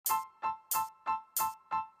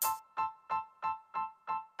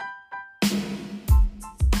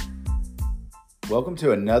Welcome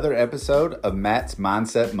to another episode of Matt's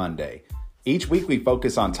Mindset Monday. Each week we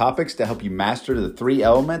focus on topics to help you master the three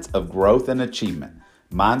elements of growth and achievement: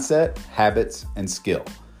 mindset, habits, and skill.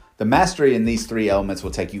 The mastery in these three elements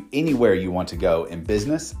will take you anywhere you want to go in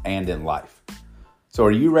business and in life. So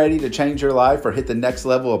are you ready to change your life or hit the next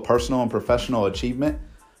level of personal and professional achievement?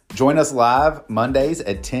 Join us live Mondays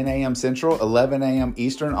at 10 a.m. Central, 11 a.m.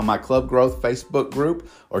 Eastern on my Club Growth Facebook group,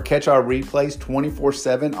 or catch our replays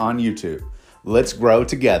 24/7 on YouTube. Let's grow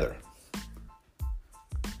together.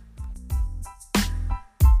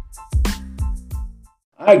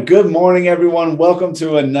 All right, good morning, everyone. Welcome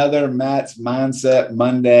to another Matt's Mindset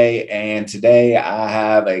Monday. And today I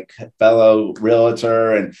have a fellow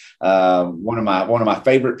realtor and one of my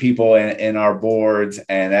favorite people in our boards,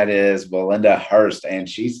 and that is Belinda Hurst. And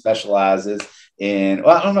she specializes in,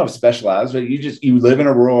 well, I don't know if specialized, but you live in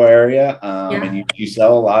a rural area and you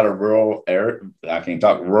sell a lot of rural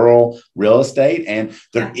real estate. And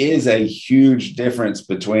there is a huge difference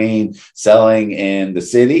between selling in the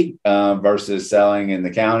city versus selling in the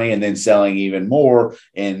county, and then selling even more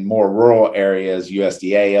in more rural areas,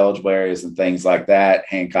 USDA eligible areas and things like that.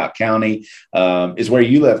 Hancock County is where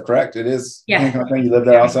you live, correct? It is. Yeah. Hancock County, you live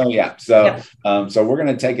there also? Yeah. So we're going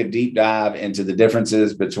to take a deep dive into the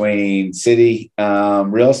differences between city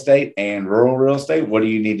real estate and rural real estate. What do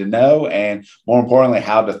you need to know? And more importantly,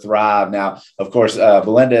 how to thrive. Now, of course,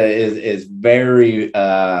 Belinda is very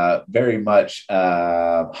much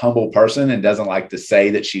a humble person and doesn't like to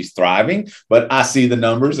say that she's thriving, but I see the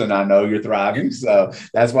numbers and I know you're thriving. So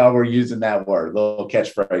that's why we're using that word, little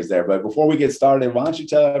catchphrase there. But before we get started, why don't you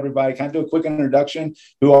tell everybody, kind of do a quick introduction.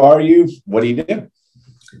 Who are you? What do you do?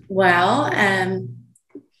 Well,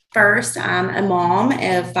 first, I'm a mom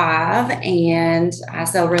of 5 and I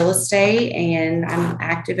sell real estate and I'm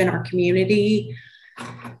active in our community.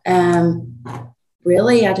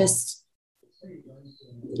 Really, I just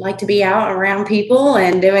like to be out around people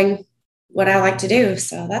and doing what I like to do.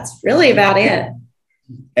 So that's really about it.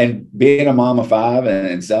 And being a mom of 5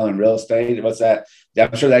 and selling real estate, what's that?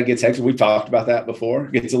 I'm sure that gets hectic. We've talked about that before.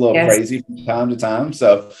 It gets a little crazy from time to time.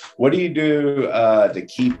 So what do you do to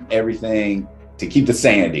keep the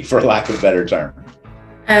sanity, for lack of a better term?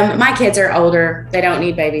 My kids are older. They don't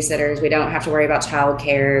need babysitters. We don't have to worry about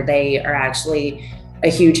childcare. They are actually a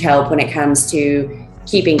huge help when it comes to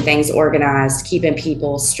keeping things organized, keeping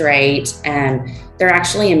people straight. And they're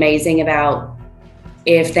actually amazing about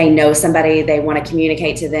if they know somebody, they want to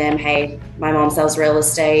communicate to them, hey, my mom sells real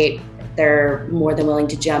estate. They're more than willing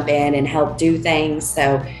to jump in and help do things.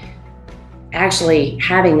 So actually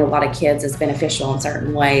having a lot of kids is beneficial in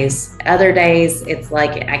certain ways. Other days, it's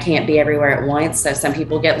like I can't be everywhere at once. So some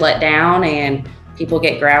people get let down and people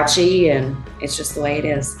get grouchy, and it's just the way it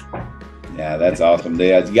is. Yeah, that's awesome. You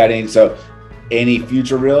got any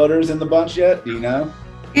future realtors in the bunch yet? Do you know?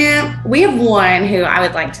 Yeah, we have one who I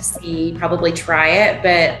would like to see probably try it,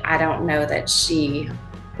 but I don't know that she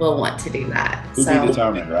will want to do that. To be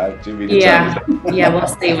determined, right? To be determined. Yeah, we'll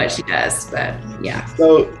see what she does, but yeah.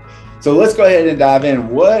 So let's go ahead and dive in.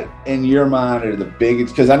 What, in your mind, are the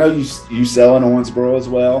biggest, because I know you sell in Owensboro as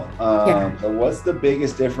well. So what's the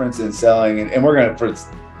biggest difference in selling, and we're going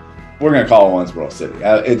to call Owensboro city.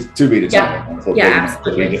 It's to be determined.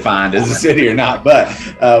 Absolutely. Defined as a city or not. But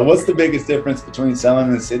what's the biggest difference between selling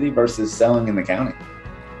in the city versus selling in the county?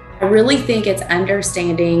 I really think it's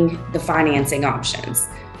understanding the financing options.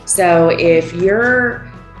 So if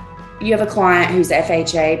you have a client who's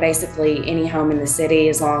FHA, basically any home in the city,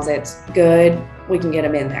 as long as it's good, we can get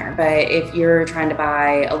them in there. But if you're trying to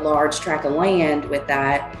buy a large tract of land with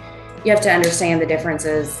that, you have to understand the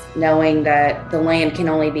differences, knowing that the land can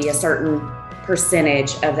only be a certain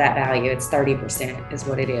percentage of that value. It's 30% is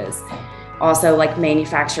what it is. Also, like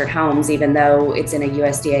manufactured homes, even though it's in a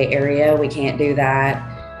USDA area, we can't do that.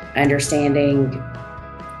 Understanding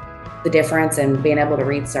the difference and being able to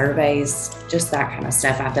read surveys, just that kind of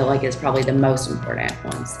stuff, I feel like is probably the most important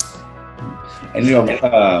ones. And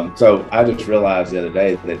so I just realized the other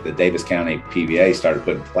day that the Davis County PBA started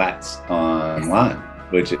putting plats online,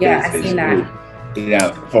 which I've seen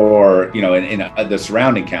that. For in the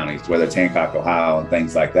surrounding counties, whether it's Hancock, Ohio, and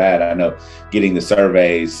things like that. I know getting the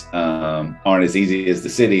surveys aren't as easy as the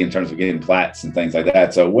city in terms of getting plats and things like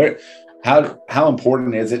that. So how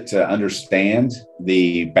important is it to understand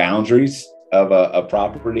the boundaries of a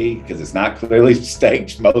property, because it's not clearly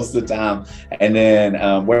staked most of the time? And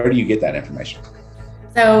then where do you get that information?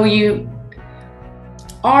 So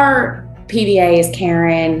our PDA is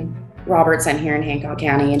Karen Robertson here in Hancock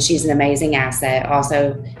County, and she's an amazing asset.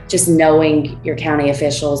 Also, just knowing your county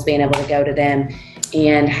officials, being able to go to them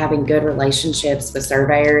and having good relationships with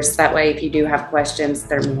surveyors. That way, if you do have questions,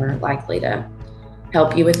 they're more likely to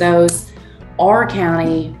help you with those. Our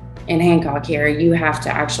county in Hancock here, you have to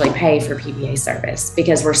actually pay for PPA service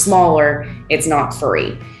because we're smaller, it's not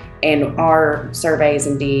free. And our surveys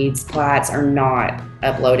and deeds, plats are not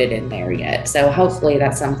uploaded in there yet. So hopefully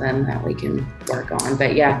that's something that we can work on.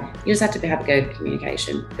 But yeah, you just have to have good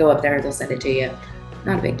communication. Go up there, they'll send it to you.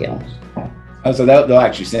 Not a big deal. Oh, so they'll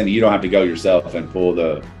actually send it. You don't have to go yourself and pull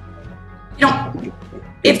the... You don't,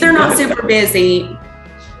 if they're not super busy,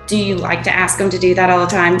 do you like to ask them to do that all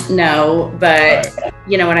the time? No, but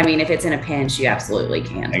you know what I mean? If it's in a pinch, you absolutely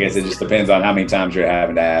can. I guess it just depends on how many times you're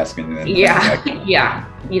having to ask. And then yeah.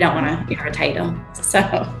 You don't want to irritate them. So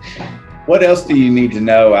what else do you need to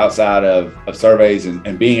know outside of surveys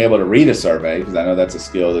and being able to read a survey? Because I know that's a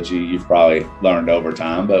skill that you've probably learned over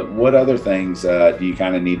time, but what other things do you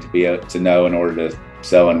kind of need to be able to know in order to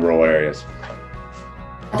sell in rural areas?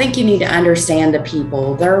 I think you need to understand the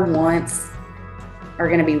people. Their wants are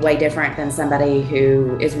going to be way different than somebody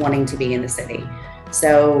who is wanting to be in the city.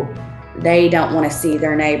 So they don't want to see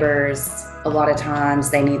their neighbors. A lot of times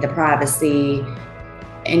they need the privacy,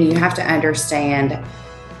 and you have to understand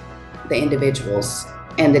the individuals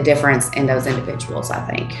and the difference in those individuals, I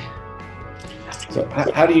think. So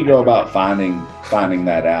how do you go about finding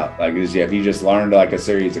that out? Like, have you just learned like a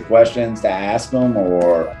series of questions to ask them,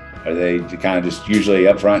 or are they kind of just usually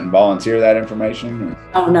upfront and volunteer that information?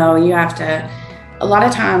 Oh no, you have to. A lot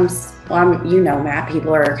of times, Matt,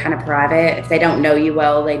 people are kind of private. If they don't know you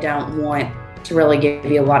well, they don't want to really give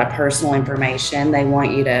you a lot of personal information. They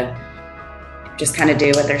want you to just kind of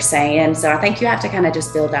do what they're saying. So I think you have to kind of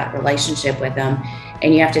just build that relationship with them,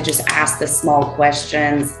 and you have to just ask the small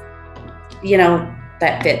questions,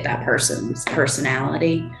 that fit that person's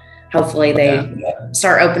personality. Hopefully they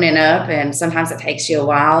start opening up, and sometimes it takes you a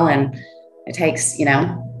while and it takes,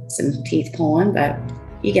 some teeth pulling, but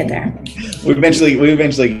you get there. We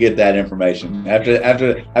eventually get that information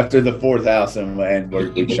after the fourth house, and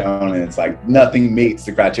we've shown, and it's like nothing meets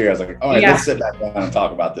the criteria. I was like, all right, let's sit back down and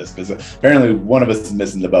talk about this, because apparently one of us is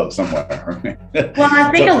missing the boat somewhere. Well,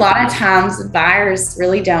 I think a lot of times buyers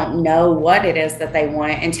really don't know what it is that they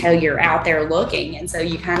want until you're out there looking, and so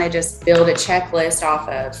you kind of just build a checklist off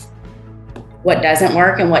of what doesn't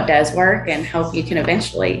work and what does work, and hope you can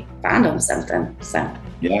eventually find them something. So.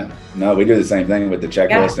 Yeah, no, we do the same thing with the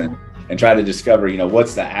checklist and try to discover,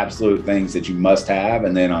 what's the absolute things that you must have.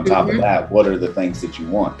 And then on top of that, what are the things that you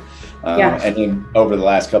want? And then over the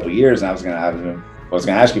last couple of years, and I was going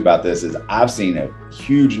to ask you about this, is I've seen a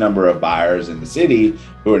huge number of buyers in the city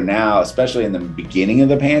who are now, especially in the beginning of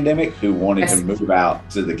the pandemic, who wanted to move out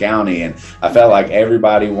to the county. And I felt like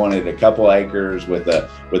everybody wanted a couple acres with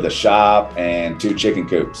a shop and 2 chicken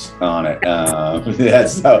coops on it.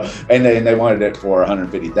 And they wanted it for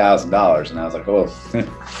 $150,000. And I was like, well,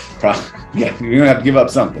 you're gonna have to give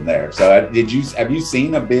up something there. So have you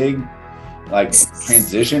seen a big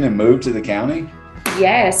transition and move to the county?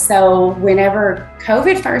 Yes. So whenever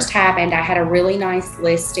COVID first happened, I had a really nice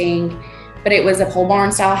listing, but it was a pole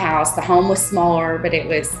barn style house. The home was smaller, but it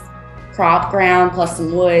was crop ground plus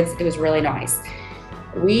some woods. It was really nice.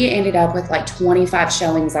 We ended up with 25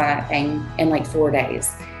 showings on that thing in 4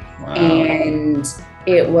 days. Wow. And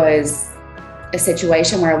it was a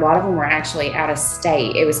situation where a lot of them were actually out of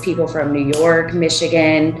state. It was people from New York,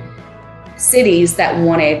 Michigan, cities that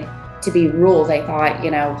wanted to be rural. They thought,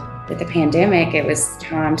 with the pandemic, it was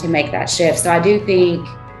time to make that shift. So I do think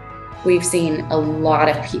we've seen a lot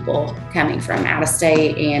of people coming from out of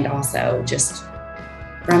state and also just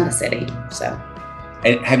from the city. So.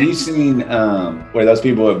 And have you seen where those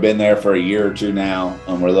people have been there for a year or two now,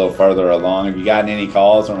 and we're a little further along? Have you gotten any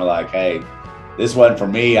calls when we're like, hey, this wasn't for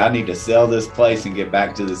me, I need to sell this place and get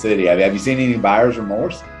back to the city? Have you seen any buyer's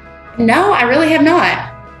remorse? No, I really have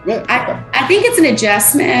not. Good. I think it's an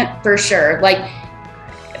adjustment for sure.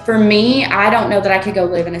 For me, I don't know that I could go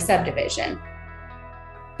live in a subdivision.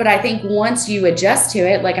 But I think once you adjust to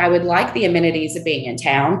it, I would like the amenities of being in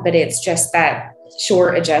town, but it's just that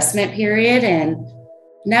short adjustment period. And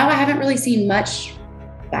no, I haven't really seen much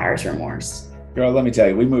buyer's remorse. Girl, let me tell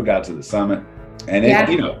you, we moved out to the Summit, and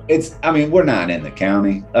we're not in the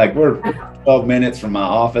county. We're 12 minutes from my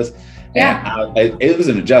office. And it was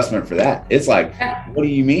an adjustment for that. It's what do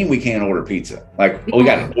you mean we can't order pizza? We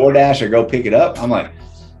got a DoorDash or go pick it up? I'm like,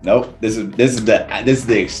 nope. This is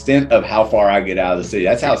the extent of how far I get out of the city.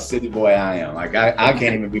 That's how city boy I am. I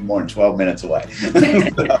can't even be more than 12 minutes away.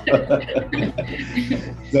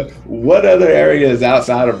 So what other areas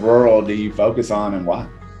outside of rural do you focus on, and why?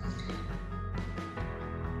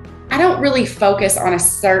 I don't really focus on a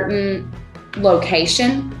certain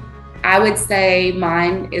location. I would say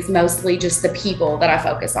mine is mostly just the people that I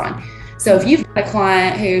focus on. So if you've got a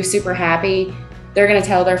client who's super happy, they're going to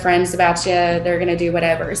tell their friends about you. They're going to do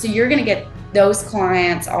whatever. So you're going to get those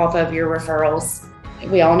clients off of your referrals.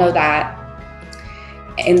 We all know that.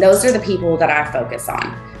 And those are the people that I focus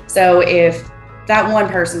on. So if that one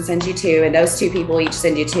person sends you two and those two people each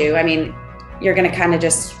send you two, I mean, you're going to kind of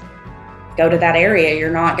just go to that area.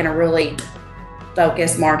 You're not going to really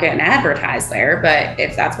focus, market, and advertise there. But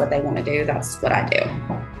if that's what they want to do, that's what I do.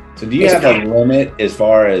 So do you have a limit as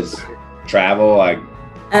far as travel? Like,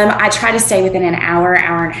 I try to stay within an hour,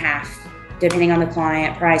 hour and a half, depending on the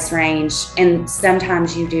client, price range. And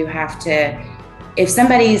sometimes you do have to, if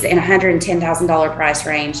somebody's in $110,000 price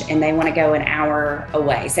range and they want to go an hour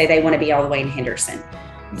away, say they want to be all the way in Henderson,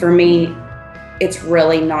 for me, it's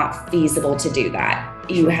really not feasible to do that.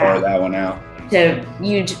 You have that one out. So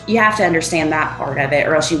you have to understand that part of it,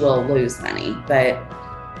 or else you will lose money. But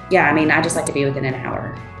yeah, I mean, I just like to be within an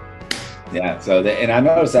hour. Yeah. So, and I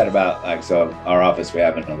noticed that about like, so our office we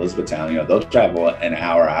have in Elizabethtown, they'll travel an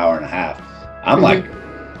hour, hour and a half. I'm like,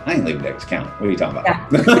 I ain't leaving Dix County. What are you talking about?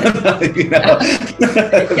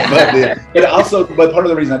 Yeah. But part of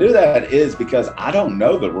the reason I do that is because I don't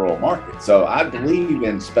know the rural market. So I believe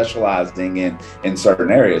in specializing in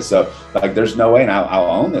certain areas. So like, there's no way, and I'll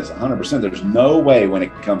own this 100%. There's no way when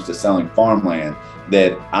it comes to selling farmland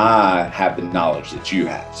that I have the knowledge that you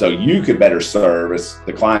have. So you could better service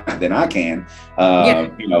the client than I can,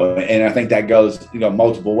 and I think that goes,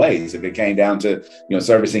 multiple ways. If it came down to,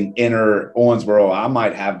 servicing inner Owensboro, I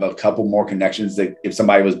might have a couple more connections that if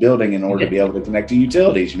somebody was building in order to be able to connect to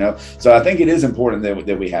utilities, So I think it is important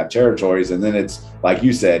that we have territories. And then it's like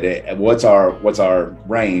you said, what's our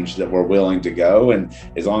range that we're willing to go? And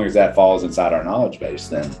as long as that falls inside our knowledge base,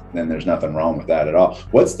 then there's nothing wrong with that at all.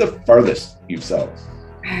 What's the furthest you've sold?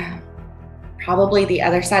 Probably the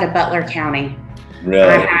other side of Butler County. Really?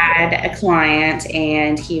 I had a client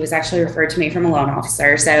and he was actually referred to me from a loan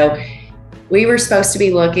officer. So we were supposed to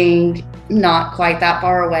be looking not quite that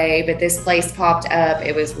far away, but this place popped up.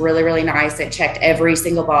 It was really, really nice. It checked every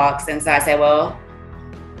single box. And so I said, well,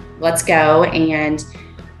 let's go. And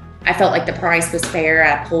I felt like the price was fair.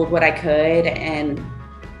 I pulled what I could. And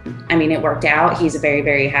I mean, it worked out. He's a very,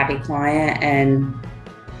 very happy client.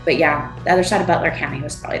 But yeah, the other side of Butler County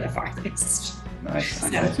was probably the farthest. Nice.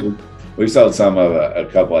 So. We've sold some of a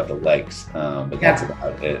couple at the lakes, but that's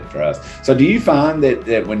about it for us. So do you find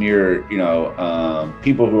that when you're,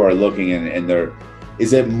 people who are looking and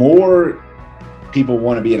is it more people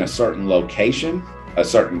want to be in a certain location, a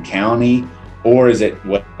certain county, or is it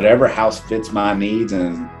whatever house fits my needs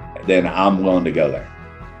and then I'm willing to go there?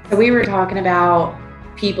 So we were talking about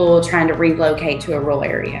people trying to relocate to a rural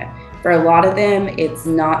area. For a lot of them, it's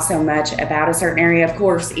not so much about a certain area. Of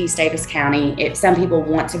course, East Davis County, some people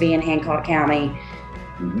want to be in Hancock County.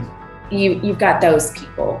 Mm-hmm. You've got those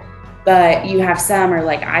people, but you have some are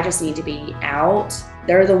like, I just need to be out.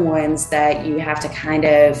 They're the ones that you have to kind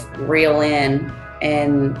of reel in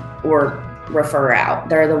or refer out.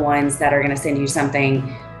 They're the ones that are going to send you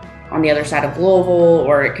something on the other side of Louisville,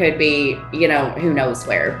 or it could be, who knows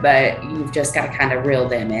where, but you've just got to kind of reel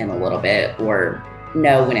them in a little bit or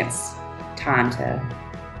know when it's time to.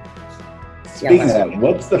 Speaking of that,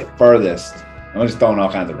 what's the furthest? I'm just throwing all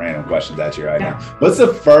kinds of random questions at you right now. What's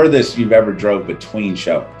the furthest you've ever drove between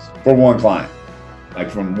shows for one client? Like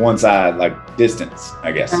from one side, like distance,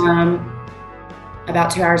 I guess. About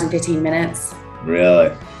 2 hours and 15 minutes.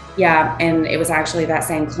 Really? Yeah, and it was actually that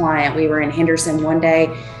same client. We were in Henderson one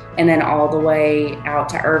day and then all the way out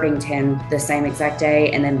to Irvington the same exact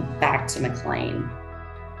day and then back to McLean.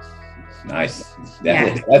 Nice.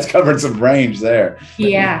 That's covered some range there.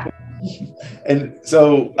 Yeah. And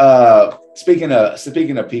so speaking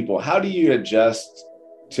of people, how do you adjust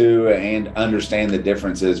to and understand the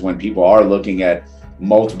differences when people are looking at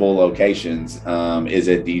multiple locations? Do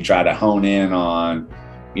you try to hone in on,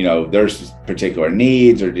 their particular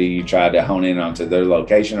needs, or do you try to hone in onto their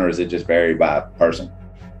location, or is it just vary by person?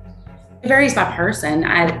 It varies by person.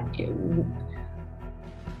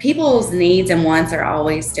 People's needs and wants are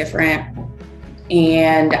always different.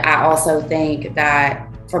 And I also think that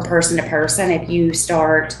from person to person, if you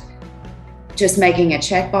start just making a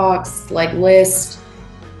checkbox like list,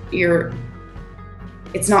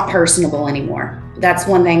 it's not personable anymore. That's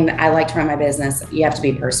one thing that I like to run my business. You have to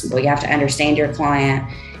be personable. You have to understand your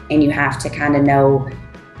client and you have to kind of know.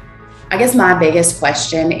 I guess my biggest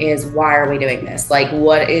question is, why are we doing this? Like,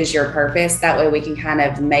 what is your purpose? That way we can kind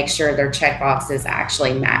of make sure their checkboxes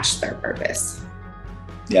actually match their purpose.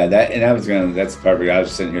 Yeah, that's perfect. I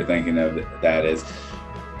was sitting here thinking of that is,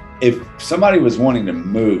 if somebody was wanting to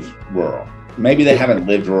move rural, maybe they haven't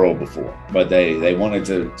lived rural before, but they wanted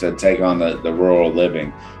to take on the rural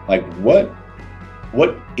living. Like, what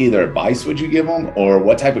what either advice would you give them, or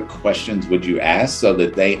what type of questions would you ask so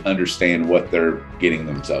that they understand what they're getting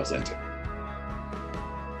themselves into?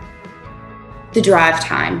 The drive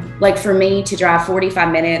time. Like for me to drive 45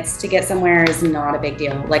 minutes to get somewhere is not a big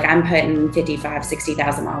deal. Like I'm putting 55,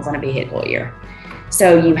 60,000 miles on a vehicle a year.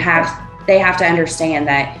 So they have to understand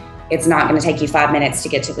that it's not going to take you 5 minutes to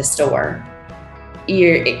get to the store.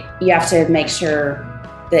 You have to make sure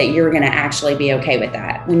that you're going to actually be okay with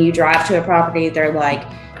that. When you drive to a property, they're like,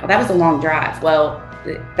 "Oh, that was a long drive." Well,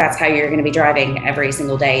 that's how you're going to be driving every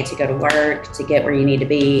single day to go to work, to get where you need to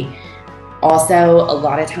be. Also, a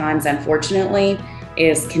lot of times, unfortunately,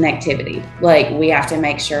 is connectivity. Like we have to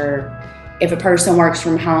make sure if a person works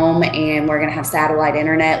from home and we're going to have satellite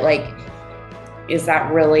internet, like, is that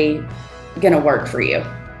really going to work for you?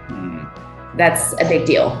 That's a big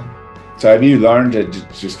deal. So have you learned to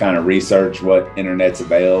just kind of research what internet's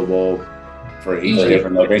available for each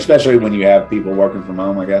different location, especially when you have people working from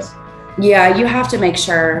home, I guess? Yeah, you have to make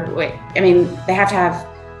sure. I mean, they have to have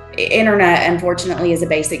internet, unfortunately, is a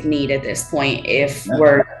basic need at this point.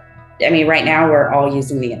 Right now we're all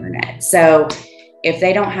using the internet. So if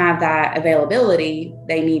they don't have that availability,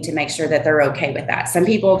 they need to make sure that they're okay with that. Some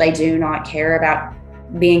people, they do not care about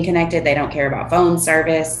being connected. They don't care about phone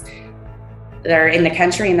service. They're in the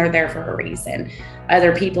country and they're there for a reason.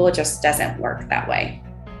 Other people, it just doesn't work that way.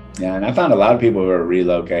 Yeah, and I found a lot of people who are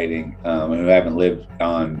relocating who haven't lived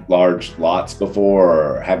on large lots before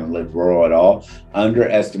or haven't lived rural at all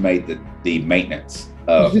underestimate the maintenance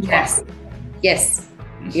of property. Yes.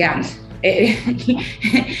 Yeah.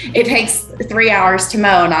 It takes 3 hours to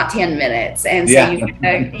mow, not 10 minutes. And so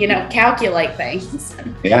you calculate things.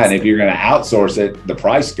 Yeah, and if you're going to outsource it, the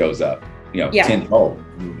price goes up, tenfold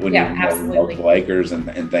when you're multiple acres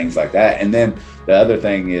and things like that. And then the other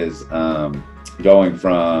thing is going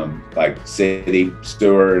from like city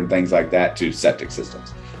sewer and things like that to septic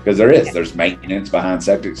systems, because there's maintenance behind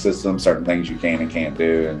septic systems, certain things you can and can't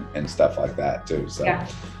do and stuff like that too. So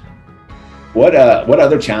what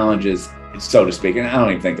other challenges, so to speak, and I don't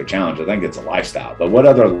even think they're challenges, I think it's a lifestyle, but what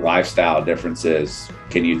other lifestyle differences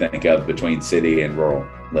can you think of between city and rural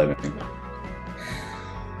living?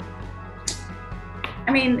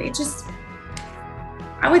 I mean,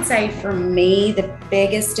 I would say for me, the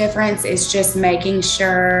biggest difference is just making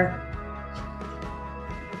sure,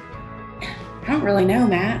 I don't really know,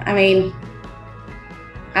 Matt. I mean,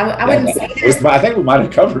 I wouldn't say that. I think we might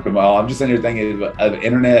have covered them all. I'm just sitting here thinking of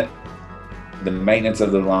internet, the maintenance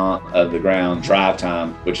of the ground, drive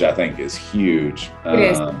time, which I think is huge. It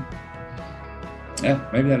is. Yeah,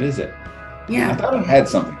 maybe that is it. Yeah. I thought I had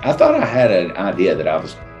something. I thought I had an idea that I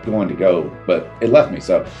was going to go, but it left me.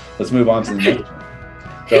 So let's move on to the next one.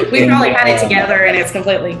 So we probably had it together and it's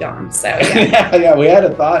completely gone. So yeah, we had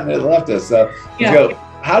a thought and it left us. So let's go.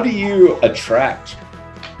 How do you attract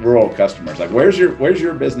rural customers? Like, where's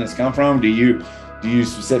your business come from? Do you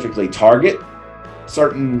specifically target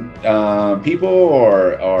certain people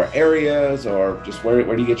or areas, or just where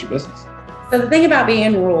do you get your business? So the thing about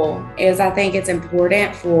being rural is I think it's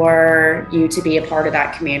important for you to be a part of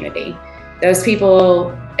that community. Those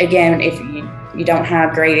people, again, if you don't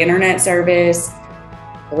have great internet service,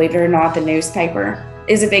 believe it or not, the newspaper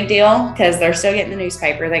is a big deal because they're still getting the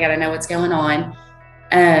newspaper. They got to know what's going on.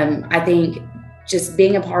 I think just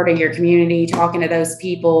being a part of your community, talking to those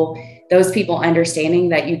people understanding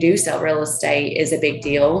that you do sell real estate is a big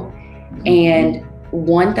deal. And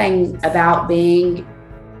one thing about being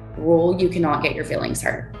rural, you cannot get your feelings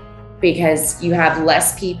hurt because you have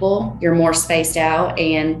less people, you're more spaced out,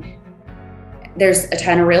 and there's a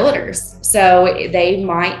ton of realtors. So they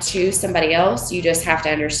might choose somebody else. You just have to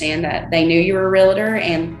understand that they knew you were a realtor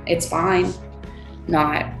and it's fine.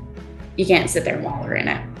 You can't sit there and waller in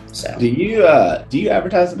it. So do you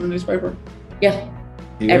advertise in the newspaper? Yeah.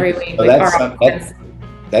 Every week. So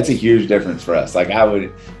that's a huge difference for us.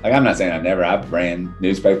 I'm not saying I've ran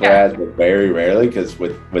newspaper ads, but very rarely, because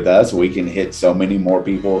with us, we can hit so many more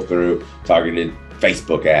people through targeted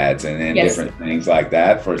Facebook ads and different things like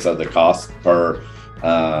that. So the cost per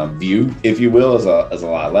view, if you will, is a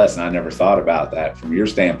lot less. And I never thought about that from your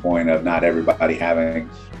standpoint of not everybody having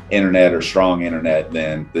internet or strong internet,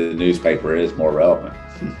 then the newspaper is more relevant.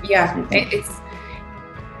 Yeah,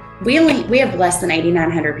 we have less than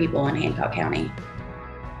 8,900 people in Hancock County.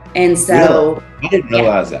 And so really? I didn't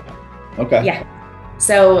realize that. Okay. Yeah.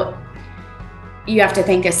 So you have to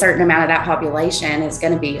think a certain amount of that population is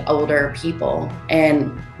going to be older people,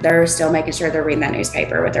 and they're still making sure they're reading that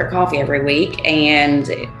newspaper with their coffee every week.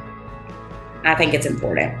 And I think it's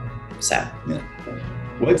important. So yeah.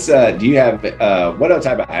 What's do you have what other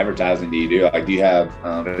type of advertising do you do? Like, do you have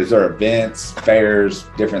is there events, fairs,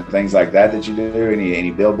 different things like that you do?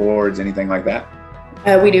 Any billboards, anything like that?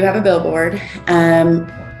 We do have a billboard.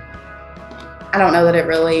 I don't know that it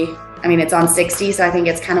really, I mean, it's on 60, so I think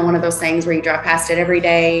it's kind of one of those things where you drive past it every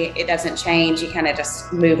day. It doesn't change. You kind of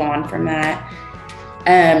just move on from that. We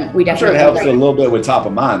definitely. I'm sure it helps a little bit with top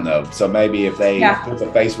of mind, though. So maybe if they put a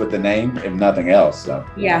face with the name, if nothing else. So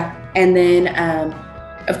yeah, and then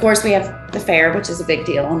of course we have the fair, which is a big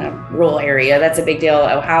deal in a rural area. That's a big deal.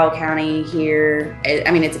 Ohio County here.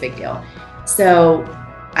 I mean, it's a big deal. So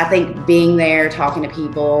I think being there, talking to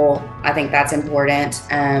people, I think that's important.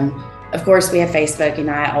 Of course, we have Facebook,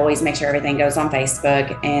 and I always make sure everything goes on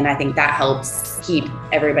Facebook, and I think that helps keep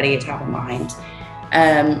everybody at top of mind.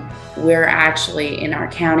 We're actually in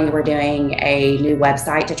our county, we're doing a new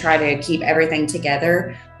website to try to keep everything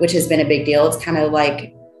together, which has been a big deal. It's kind of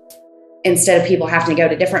like, instead of people having to go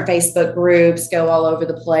to different Facebook groups, go all over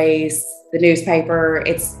the place, the newspaper,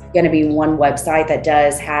 it's going to be one website that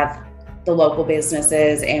does have the local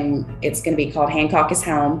businesses, and it's going to be called Hancock is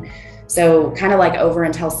Home. So kind of like over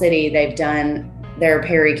in Tell City, they've done their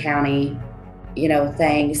Perry County,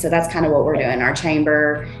 thing. So that's kind of what we're doing. Our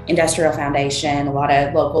chamber, industrial foundation, a lot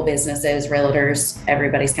of local businesses, realtors,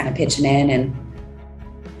 everybody's kind of pitching in and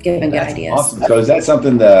giving good ideas. Awesome. So is that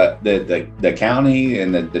something the county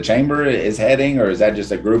and the chamber is heading, or is that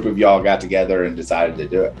just a group of y'all got together and decided to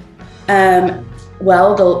do it?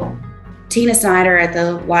 Well, Tina Snyder at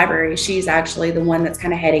the library, she's actually the one that's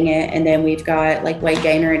kind of heading it. And then we've got like Wade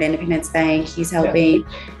Gaynor at Independence Bank. He's helping.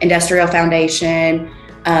 Industrial Foundation,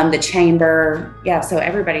 the chamber. Yeah. So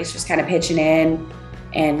everybody's just kind of pitching in.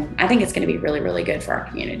 And I think it's going to be really, really good for our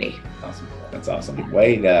community. Awesome. That's awesome.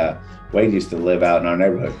 Wade used to live out in our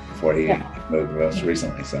neighborhood before he moved to us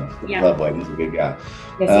recently. So love Wade. He's a good guy.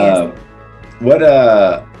 Yes,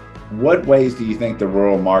 What ways do you think the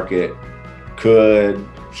rural market could,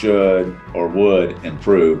 should, or would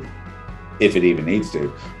improve, if it even needs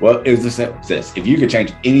to? Well, is this if you could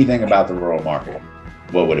change anything about the rural market,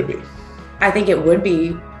 what would it be? I think it would be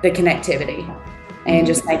the connectivity and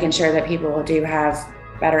just making sure that people do have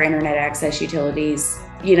better internet access, utilities,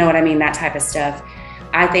 you know what I mean, that type of stuff.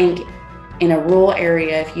 I think in a rural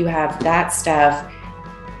area, if you have that stuff,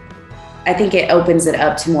 I think it opens it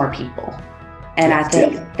up to more people. And I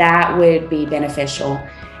think that would be beneficial.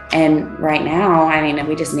 And right now, I mean,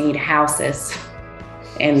 we just need houses,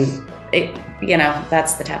 and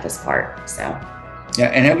that's the toughest part. So, yeah.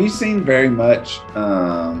 And have you seen very much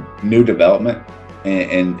new development,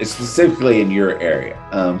 and specifically in your area?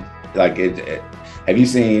 Have you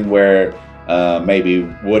seen where maybe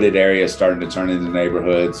wooded areas starting to turn into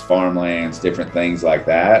neighborhoods, farmlands, different things like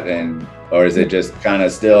that, or is it just kind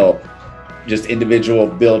of still just individual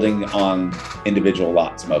building on individual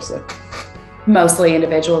lots mostly? Mostly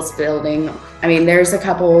individuals building. I mean, there's a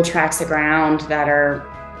couple tracts of ground that are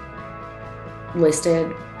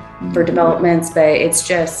listed for developments, but it's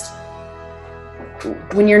just,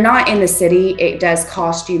 when you're not in the city, it does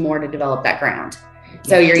cost you more to develop that ground.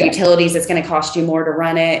 So your utilities, it's going to cost you more to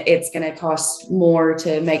run it. It's going to cost more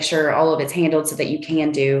to make sure all of it's handled so that you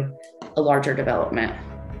can do a larger development.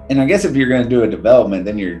 And I guess if you're going to do a development,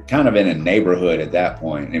 then you're kind of in a neighborhood at that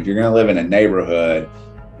point. And if you're going to live in a neighborhood,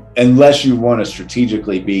 unless you want to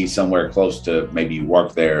strategically be somewhere close to, maybe you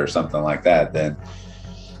work there or something like that, then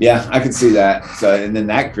yeah, I could see that. So, and then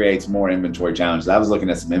that creates more inventory challenges. I was looking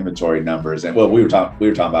at some inventory numbers, and we were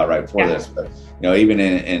talking about right before this, but even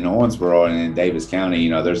in Owensboro and in Davis County,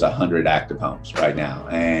 there's 100 active homes right now.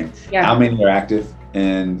 And how many are active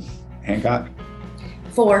in Hancock?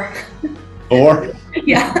 4. 4?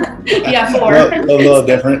 Yeah, 4. a little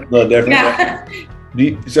different. Yeah. Do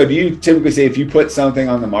you typically say, if you put something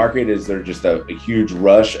on the market, is there just a huge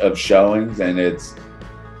rush of showings, and it's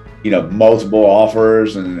multiple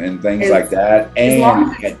offers and things like that?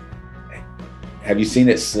 And have you seen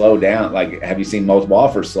it slow down? Like, have you seen multiple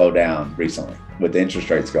offers slow down recently with the interest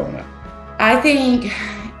rates going up? I think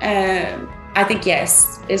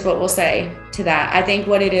yes is what we'll say to that. I think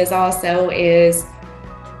what it is also is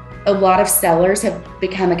a lot of sellers have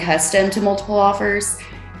become accustomed to multiple offers.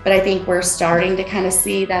 But I think we're starting to kind of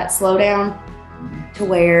see that slowdown, to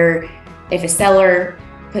where if a seller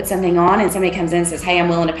puts something on and somebody comes in and says, hey, I'm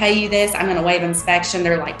willing to pay you this, I'm going to waive inspection.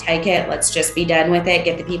 They're like, take it. Let's just be done with it.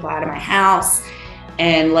 Get the people out of my house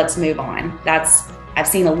and let's move on. I've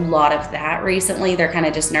seen a lot of that recently. They're kind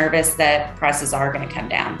of just nervous that prices are going to come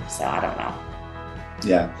down. So I don't know.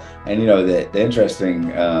 Yeah. And the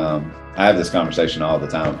interesting, I have this conversation all the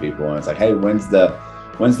time with people, and it's like, hey, when's the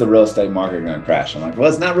when's the real estate market going to crash? I'm like, well,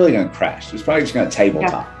 it's not really going to crash. It's probably just going to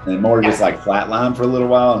tabletop and more just like flatline for a little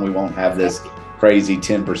while. And we won't have this crazy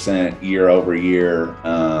 10% year over year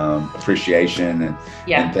appreciation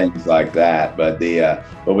and things like that. But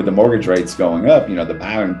but with the mortgage rates going up, you know, the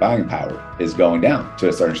buying power is going down to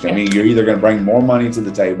a certain extent. I mean, you're either going to bring more money to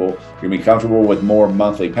the table, you're going to be comfortable with more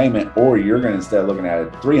monthly payment, or you're going to, instead of looking at a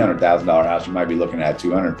 $300,000 house, you might be looking at a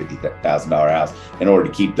 $250,000 house in order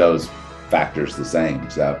to keep those factors the same.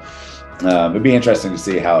 So it'd be interesting to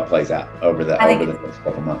see how it plays out over the next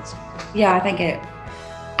couple months. Yeah,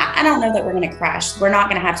 I don't know that we're going to crash. We're not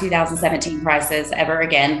going to have 2017 prices ever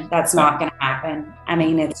again. That's not going to happen. I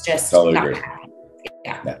mean, it's just totally not agree.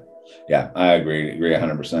 happening. Yeah, I agree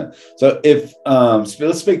 100%. So if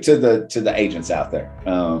let's speak to the agents out there,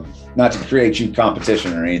 not to create you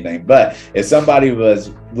competition or anything, but if somebody lives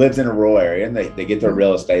in a rural area and they get their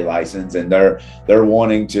real estate license and they're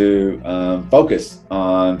wanting to focus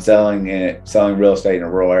on selling real estate in a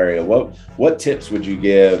rural area, what tips would you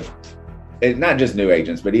give? Not just new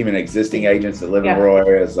agents, but even existing agents that live in rural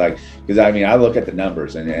areas, like, because I mean, I look at the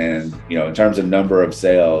numbers and, you know, in terms of number of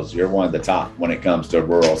sales, you're one of the top when it comes to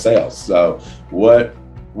rural sales. So what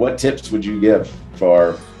tips would you give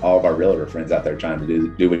for all of our realtor friends out there trying to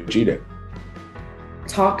do what you do?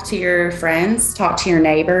 Talk to your friends, talk to your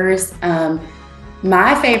neighbors.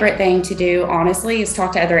 My favorite thing to do, honestly, is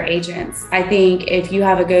talk to other agents. I think if you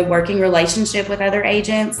have a good working relationship with other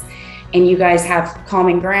agents, and you guys have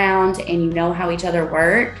common ground and you know how each other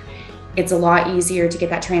work, it's a lot easier to get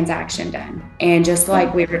that transaction done. And just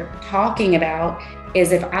like we were talking about,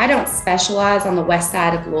 is if I don't specialize on the west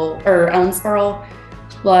side of Owensboro,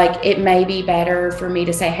 like it may be better for me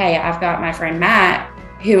to say, hey, I've got my friend Matt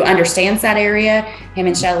who understands that area. Him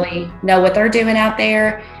and Shelly know what they're doing out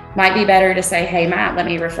there. Might be better to say, hey, Matt, let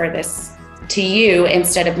me refer this to you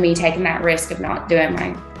instead of me taking that risk of not doing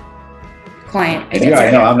my client. You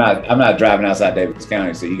already know I'm not driving outside Davis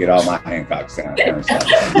County, so you get all my Hancock County stuff.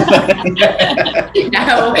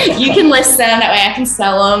 No, you can list them, that way I can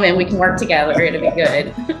sell them and we can work together. It'll be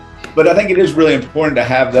good. But I think it is really important to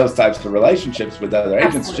have those types of relationships with other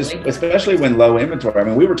agents, Absolutely. just especially when low inventory. I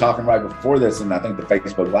mean, we were talking right before this, and I think the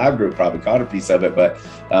Facebook Live group probably caught a piece of it, but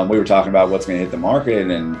we were talking about what's going to hit the market,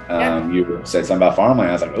 and you said something about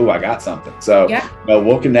farmland. I was like, oh, I got something. So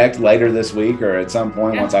we'll connect later this week or at some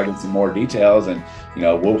point once I get some more details, and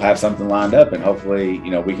we'll have something lined up, and hopefully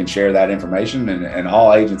we can share that information. And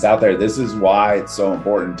all agents out there, this is why it's so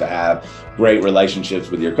important to have great relationships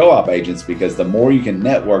with your co-op agents, because the more you can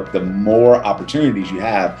network, the more opportunities you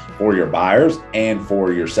have for your buyers and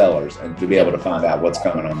for your sellers, and to be able to find out what's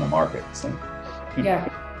coming on the market. So,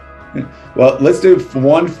 well, let's do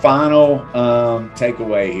one final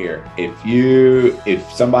takeaway here. If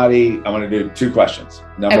somebody, I'm going to do two questions.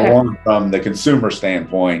 Number one, from the consumer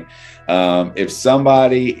standpoint, if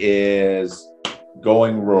somebody is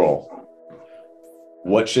going rural,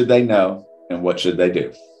 what should they know and what should they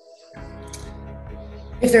do?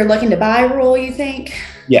 If they're looking to buy rural, you think?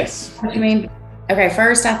 Yes. What do you mean? Okay,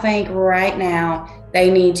 first, I think right now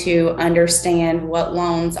they need to understand what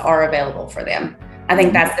loans are available for them. I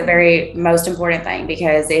think that's the very most important thing,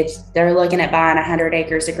 because if they're looking at buying 100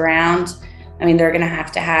 acres of ground, I mean, they're going to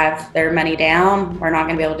have their money down. We're not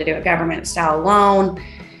going to be able to do a government style loan.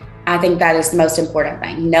 I think that is the most important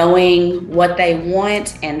thing, knowing what they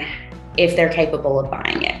want and if they're capable of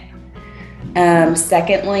buying it.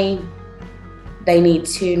 Secondly, they need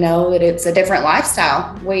to know that it's a different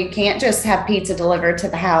lifestyle. We can't just have pizza delivered to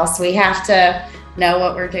the house. We have to know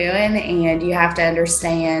what we're doing, and you have to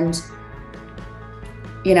understand,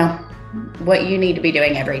 what you need to be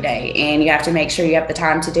doing every day. And you have to make sure you have the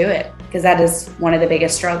time to do it, because that is one of the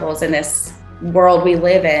biggest struggles in this world we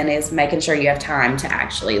live in, is making sure you have time to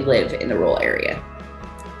actually live in the rural area.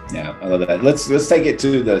 Yeah, I love that. Let's take it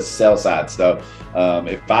to the sell side. So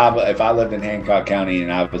if I lived in Hancock County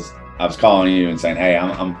and I was calling you and saying, hey,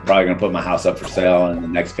 I'm probably going to put my house up for sale in the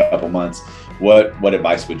next couple months, what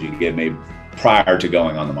advice would you give me prior to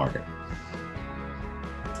going on the market?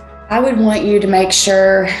 I would want you to make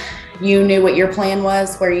sure you knew what your plan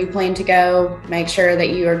was, where you plan to go, make sure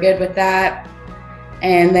that you are good with that.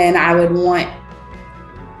 And then I would want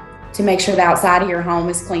to make sure the outside of your home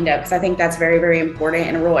is cleaned up, because I think that's very, very important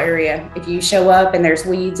in a rural area. If you show up and there's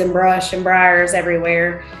weeds and brush and briars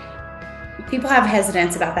everywhere, people have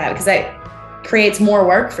hesitance about that, because that creates more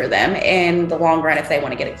work for them in the long run if they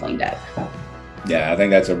want to get it cleaned up. Yeah, I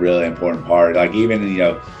think that's a really important part. Like, even,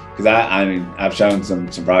 because I've shown some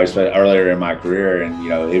properties earlier in my career, and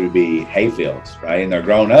it would be hay fields, right? And they're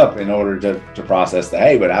grown up in order to process the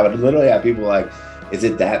hay. But I would literally have people like, is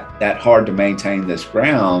it that hard to maintain this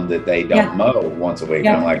ground that they don't mow once a week?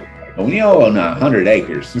 And I'm like, well, when you own 100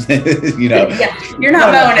 acres, you know, you're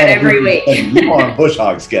not mowing it every week. You're on a bush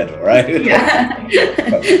hog schedule, right?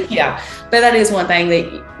 Yeah. But that is one thing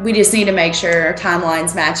that we just need to make sure our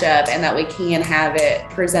timelines match up and that we can have it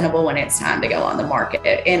presentable when it's time to go on the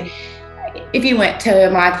market. And if you went to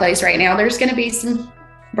my place right now, there's going to be some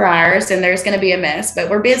briars and there's going to be a mess, but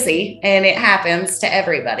we're busy and it happens to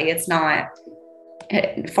everybody. It's not,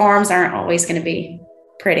 farms aren't always going to be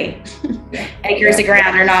pretty. Acres of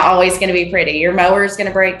ground are not always going to be pretty. Your mower is going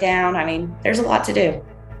to break down. I mean, there's a lot to do.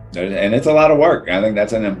 And it's a lot of work. I think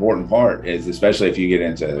that's an important part, is especially if you get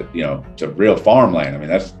into, you know, to real farmland. I mean,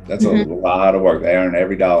 that's a lot of work. They earn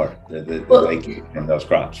every dollar that they get from those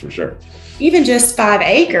crops, for sure. Even just 5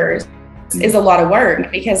 acres is a lot of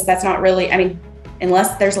work, because that's not really, I mean,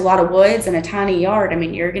 unless there's a lot of woods and a tiny yard, I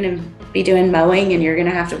mean, you're going to be doing mowing and you're going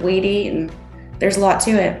to have to weed eat, and there's a lot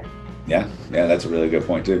to it. Yeah, that's a really good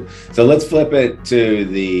point too. So let's flip it to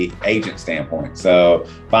the agent standpoint. So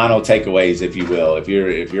final takeaways, if you will, if you're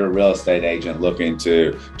a real estate agent looking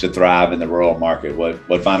to thrive in the rural market,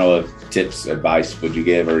 what final tips, advice would you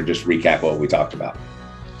give, or just recap what we talked about?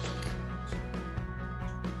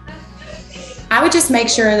 I would just make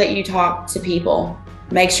sure that you talk to people,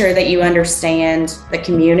 make sure that you understand the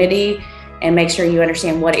community, and make sure you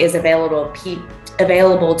understand what is available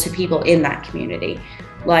to people in that community.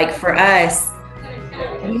 Like for us,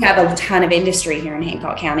 we have a ton of industry here in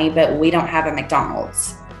Hancock County, but we don't have a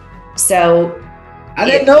McDonald's. So I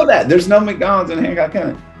didn't know that. There's no McDonald's in Hancock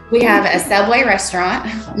County. We have a Subway restaurant,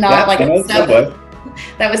 not like a Subway.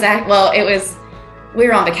 We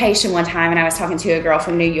were on vacation one time and I was talking to a girl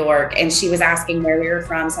from New York and she was asking where we were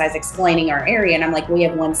from. So I was explaining our area and I'm like, we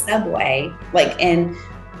have one Subway, and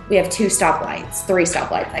we have 3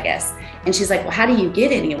 stoplights, I guess. And she's like, well, how do you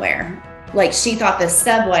get anywhere? Like, she thought the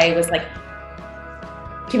Subway was like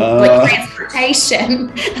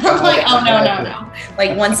transportation. I'm like, oh no.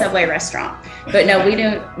 Like one Subway restaurant. But no,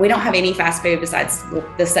 we don't have any fast food besides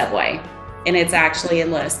the Subway. And it's actually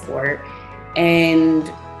in Lewisport. And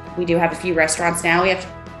we do have a few restaurants now. We have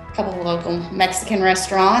a couple of local Mexican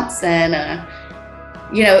restaurants, and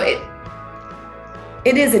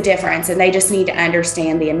it is a difference, and they just need to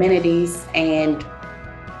understand the amenities, and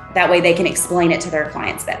that way they can explain it to their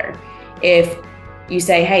clients better. If you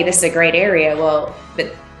say, hey, this is a great area, well,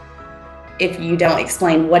 but if you don't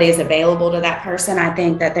explain what is available to that person, I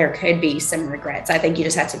think that there could be some regrets. I think you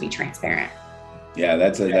just have to be transparent. Yeah,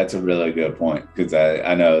 that's a really good point, because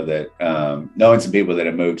I know that knowing some people that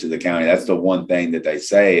have moved to the county, that's the one thing that they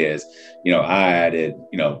say is, I added,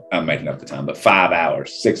 I'm making up the time, but 5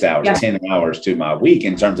 hours, 6 hours, 10 hours to my week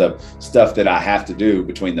in terms of stuff that I have to do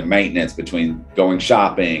between the maintenance, between going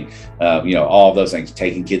shopping, all those things,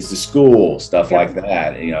 taking kids to school, stuff like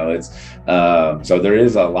that. It's so there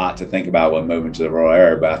is a lot to think about when moving to the rural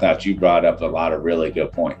area, but I thought you brought up a lot of really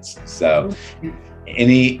good points. So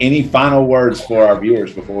any final words for our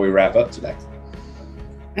viewers before we wrap up today?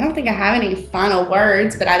 I don't think I have any final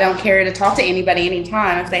words, but I don't care to talk to anybody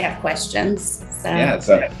anytime if they have questions. And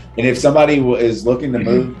if somebody is looking to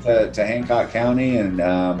move to Hancock County and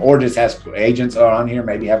or just has agents are on here,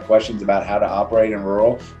 maybe have questions about how to operate in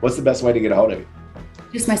rural, what's the best way to get a hold of you?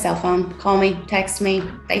 Just my cell phone. Call me, text me,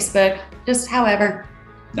 Facebook, just however.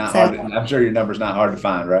 Hard. I'm sure your number's not hard to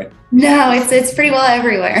find, right? No, it's pretty well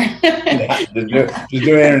everywhere. just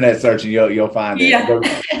do an internet search and you'll find it. Yeah.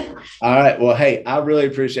 All right. Well, hey, I really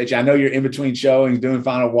appreciate you. I know you're in between showings, doing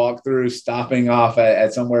final walkthroughs, stopping off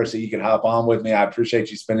at somewhere so you can hop on with me. I appreciate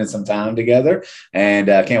you spending some time together, and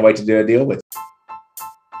can't wait to do a deal with you.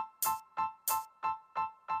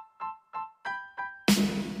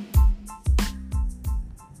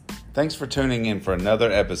 Thanks for tuning in for another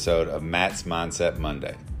episode of Matt's Mindset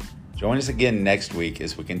Monday. Join us again next week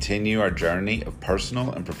as we continue our journey of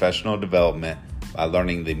personal and professional development by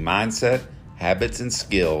learning the mindset, habits, and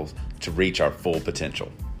skills to reach our full potential.